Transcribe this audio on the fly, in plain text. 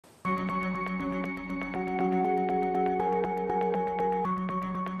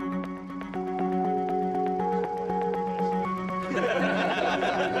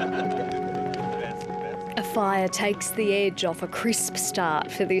fire takes the edge off a crisp start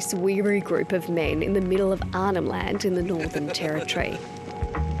for this weary group of men in the middle of Arnhem Land in the Northern Territory.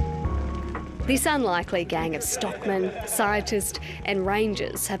 This unlikely gang of stockmen, scientists and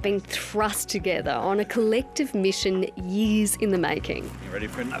rangers have been thrust together on a collective mission years in the making. You ready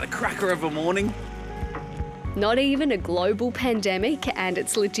for another cracker of a morning? Not even a global pandemic and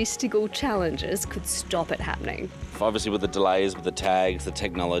its logistical challenges could stop it happening. Obviously with the delays, with the tags, the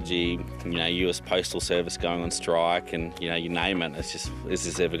technology, US Postal Service going on strike and, you name it, it's just, is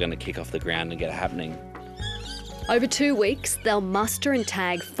this ever going to kick off the ground and get it happening? Over 2 weeks, they'll muster and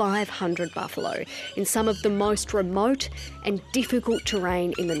tag 500 buffalo in some of the most remote and difficult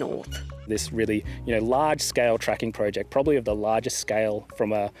terrain in the north. This really, large-scale tracking project, probably of the largest scale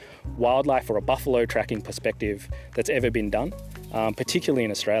from a wildlife or a buffalo tracking perspective that's ever been done, particularly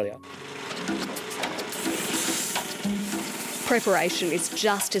in Australia. Preparation is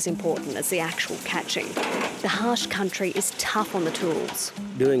just as important as the actual catching. The harsh country is tough on the tools.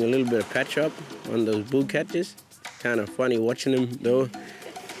 Doing a little bit of patch up on those bull catches. Kind of funny watching them though,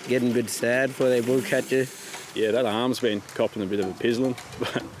 getting a bit sad for their bull catcher. Yeah, that arm's been copping a bit of a pizzling.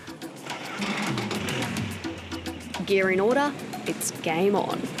 But Gear in order, it's game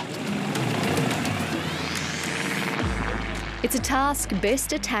on. It's a task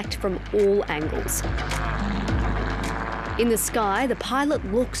best attacked from all angles. In the sky, the pilot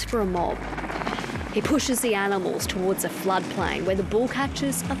looks for a mob. He pushes the animals towards a floodplain where the bull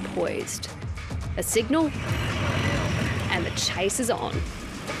catchers are poised. A signal, and the chase is on.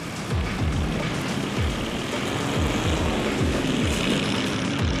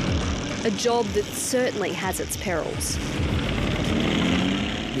 A job that certainly has its perils.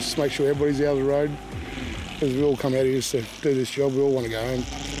 Just make sure everybody's out of the road. As we all come out here to do this job, we all want to go home.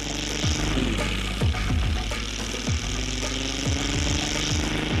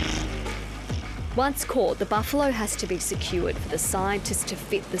 Once caught, the buffalo has to be secured for the scientists to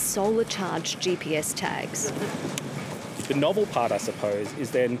fit the solar-charged GPS tags. The novel part, I suppose,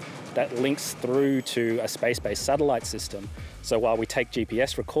 is then that links through to a space-based satellite system. So while we take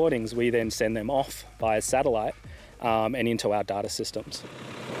GPS recordings, we then send them off via satellite and into our data systems.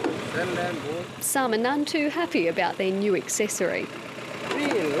 Some are none too happy about their new accessory.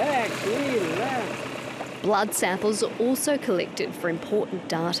 Relax, relax. Blood samples are also collected for important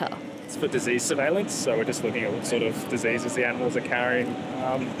data. It's for disease surveillance, so we're just looking at what sort of diseases the animals are carrying,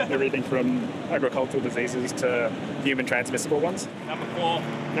 everything from agricultural diseases to human transmissible ones.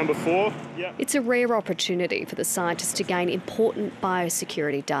 Number four, yeah. It's a rare opportunity for the scientists to gain important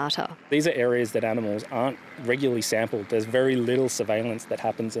biosecurity data. These are areas that animals aren't regularly sampled. There's very little surveillance that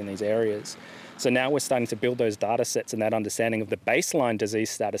happens in these areas. So now we're starting to build those data sets and that understanding of the baseline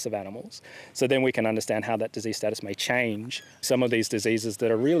disease status of animals. So then we can understand how that disease status may change. Some of these diseases that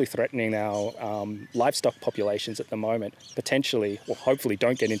are really threatening our livestock populations at the moment potentially, or hopefully,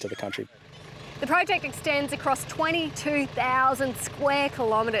 don't get into the country. The project extends across 22,000 square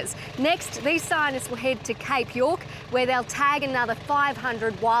kilometres. Next, these scientists will head to Cape York, where they'll tag another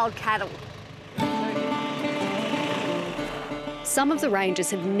 500 wild cattle. Some of the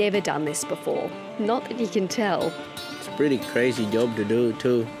rangers have never done this before, not that you can tell. It's a pretty crazy job to do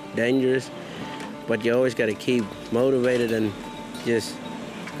too, dangerous, but you always got to keep motivated and just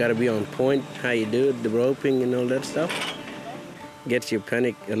got to be on point how you do it, the roping and all that stuff. Gets you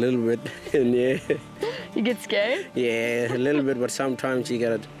panic a little bit, and yeah. You get scared? Yeah, a little bit, but sometimes you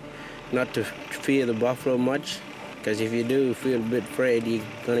got to not to fear the buffalo much. Because if you do feel a bit afraid, you're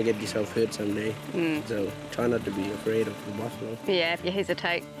going to get yourself hurt someday. So try not to be afraid of the buffalo. Yeah, if you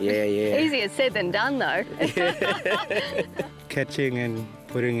hesitate. Yeah, yeah. Easier said than done, though. Catching and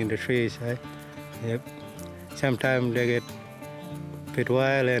putting in the trees, right? Yep. Sometimes they get a bit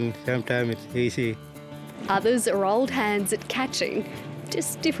wild and sometimes it's easy. Others are old hands at catching,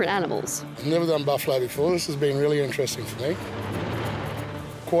 just different animals. I've never done buffalo before. This has been really interesting for me.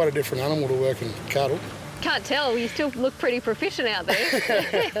 Quite a different animal to work in cattle. Can't tell, you still look pretty proficient out there.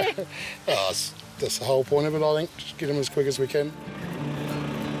 That's the whole point of it, I think. Just get them as quick as we can.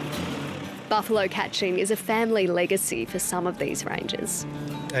 Buffalo catching is a family legacy for some of these rangers.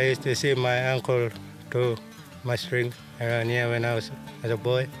 I used to see my uncle do mustering around here when I was as a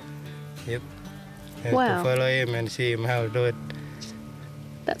boy. Yep. I used to follow him and see him how to do it.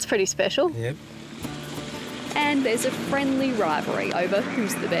 That's pretty special. Yep. And there's a friendly rivalry over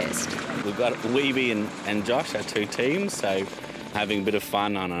who's the best. We've got Weeby and Josh, our two teams, so having a bit of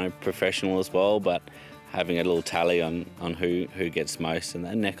fun. I know professional as well, but having a little tally on who gets most, and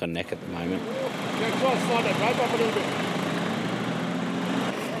they're neck on neck at the moment.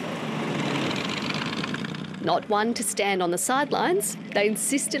 Not one to stand on the sidelines, they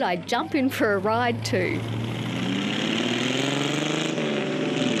insisted I jump in for a ride too.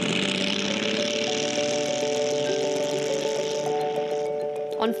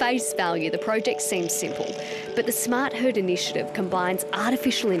 On face value, the project seems simple, but the Smart Herd initiative combines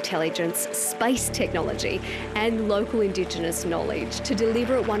artificial intelligence, space technology and local Indigenous knowledge to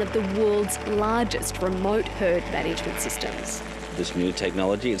deliver one of the world's largest remote herd management systems. This new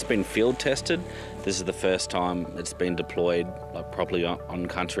technology, it's been field tested. This is the first time it's been deployed properly on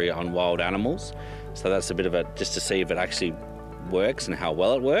country on wild animals. So that's a bit of just to see if it actually works and how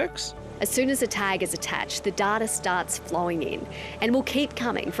well it works. As soon as a tag is attached, the data starts flowing in and will keep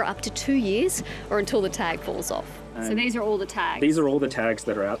coming for up to 2 years or until the tag falls off. So these are all the tags? These are all the tags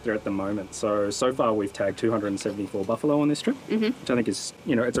that are out there at the moment. So far we've tagged 274 buffalo on this trip, which I think is,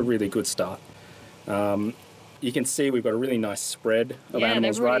 it's a really good start. You can see we've got a really nice spread of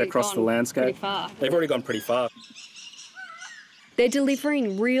animals right across the landscape. They've already gone pretty far. They're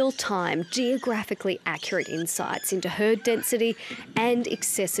delivering real-time, geographically accurate insights into herd density and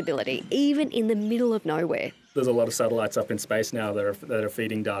accessibility, even in the middle of nowhere. There's a lot of satellites up in space now that are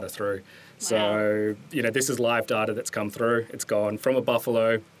feeding data through. So, this is live data that's come through. It's gone from a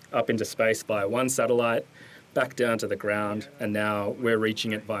buffalo up into space via one satellite, back down to the ground, and now we're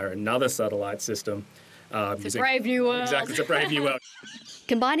reaching it via another satellite system. It's a brave new world. Exactly, it's a brave new world.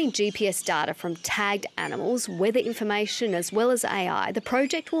 Combining GPS data from tagged animals, weather information as well as AI, the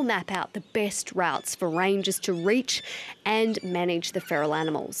project will map out the best routes for rangers to reach and manage the feral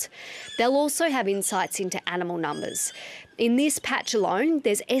animals. They'll also have insights into animal numbers. In this patch alone,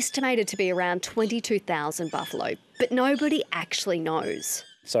 there's estimated to be around 22,000 buffalo, but nobody actually knows.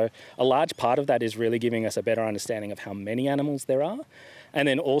 So a large part of that is really giving us a better understanding of how many animals there are, and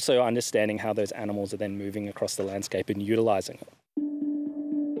then also understanding how those animals are then moving across the landscape and utilising it.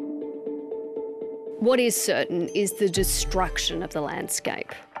 What is certain is the destruction of the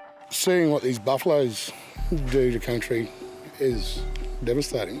landscape. Seeing what these buffaloes do to country is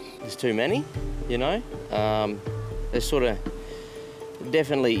devastating. There's too many, They're sort of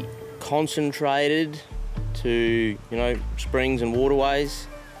definitely concentrated to, springs and waterways.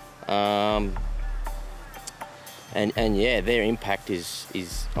 And their impact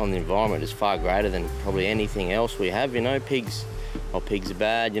is on the environment is far greater than probably anything else we have. Pigs are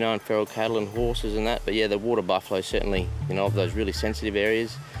bad, and feral cattle and horses and that. But the water buffalo certainly, of those really sensitive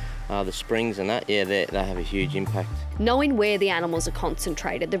areas, the springs and that, they have a huge impact. Knowing where the animals are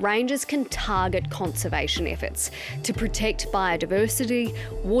concentrated, the rangers can target conservation efforts to protect biodiversity,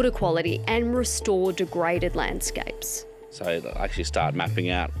 water quality and restore degraded landscapes. So actually start mapping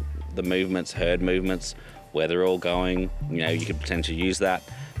out the movements, herd movements, where they're all going. You could potentially use that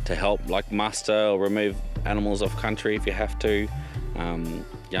to help muster or remove animals off country if you have to. I'm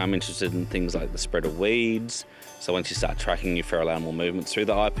interested in things like the spread of weeds. So once you start tracking your feral animal movements through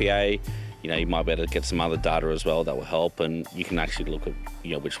the IPA, you might be able to get some other data as well that will help, and you can actually look at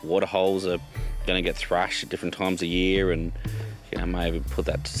which water holes are going to get thrashed at different times of year, and maybe put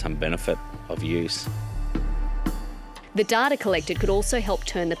that to some benefit of use. The data collected could also help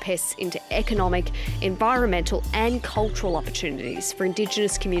turn the pests into economic, environmental and cultural opportunities for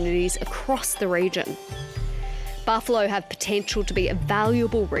Indigenous communities across the region. Buffalo have potential to be a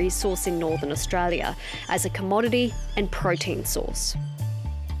valuable resource in Northern Australia as a commodity and protein source.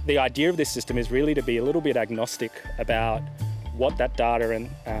 The idea of this system is really to be a little bit agnostic about what that data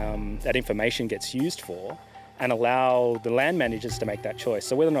and that information gets used for, and allow the land managers to make that choice.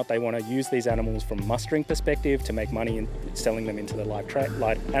 So whether or not they want to use these animals from a mustering perspective to make money in selling them into the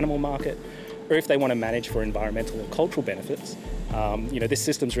live animal market, or if they want to manage for environmental or cultural benefits, this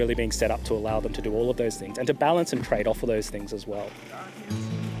system's really being set up to allow them to do all of those things and to balance and trade off of those things as well.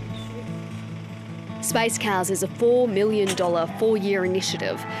 SpaceCows is a $4 million 4-year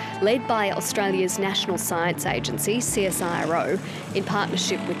initiative led by Australia's National Science Agency, CSIRO, in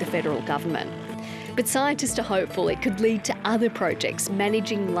partnership with the federal government. But scientists are hopeful it could lead to other projects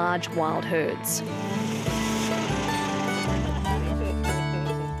managing large wild herds.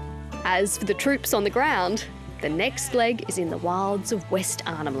 As for the troops on the ground, the next leg is in the wilds of West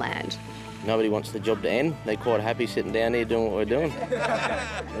Arnhem Land. Nobody wants the job to end. They're quite happy sitting down here doing what we're doing.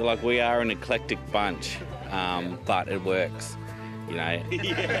 We are an eclectic bunch, but it works, Better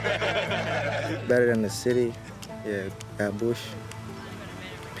than the city, bush,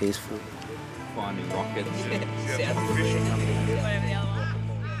 peaceful. Finding rockets and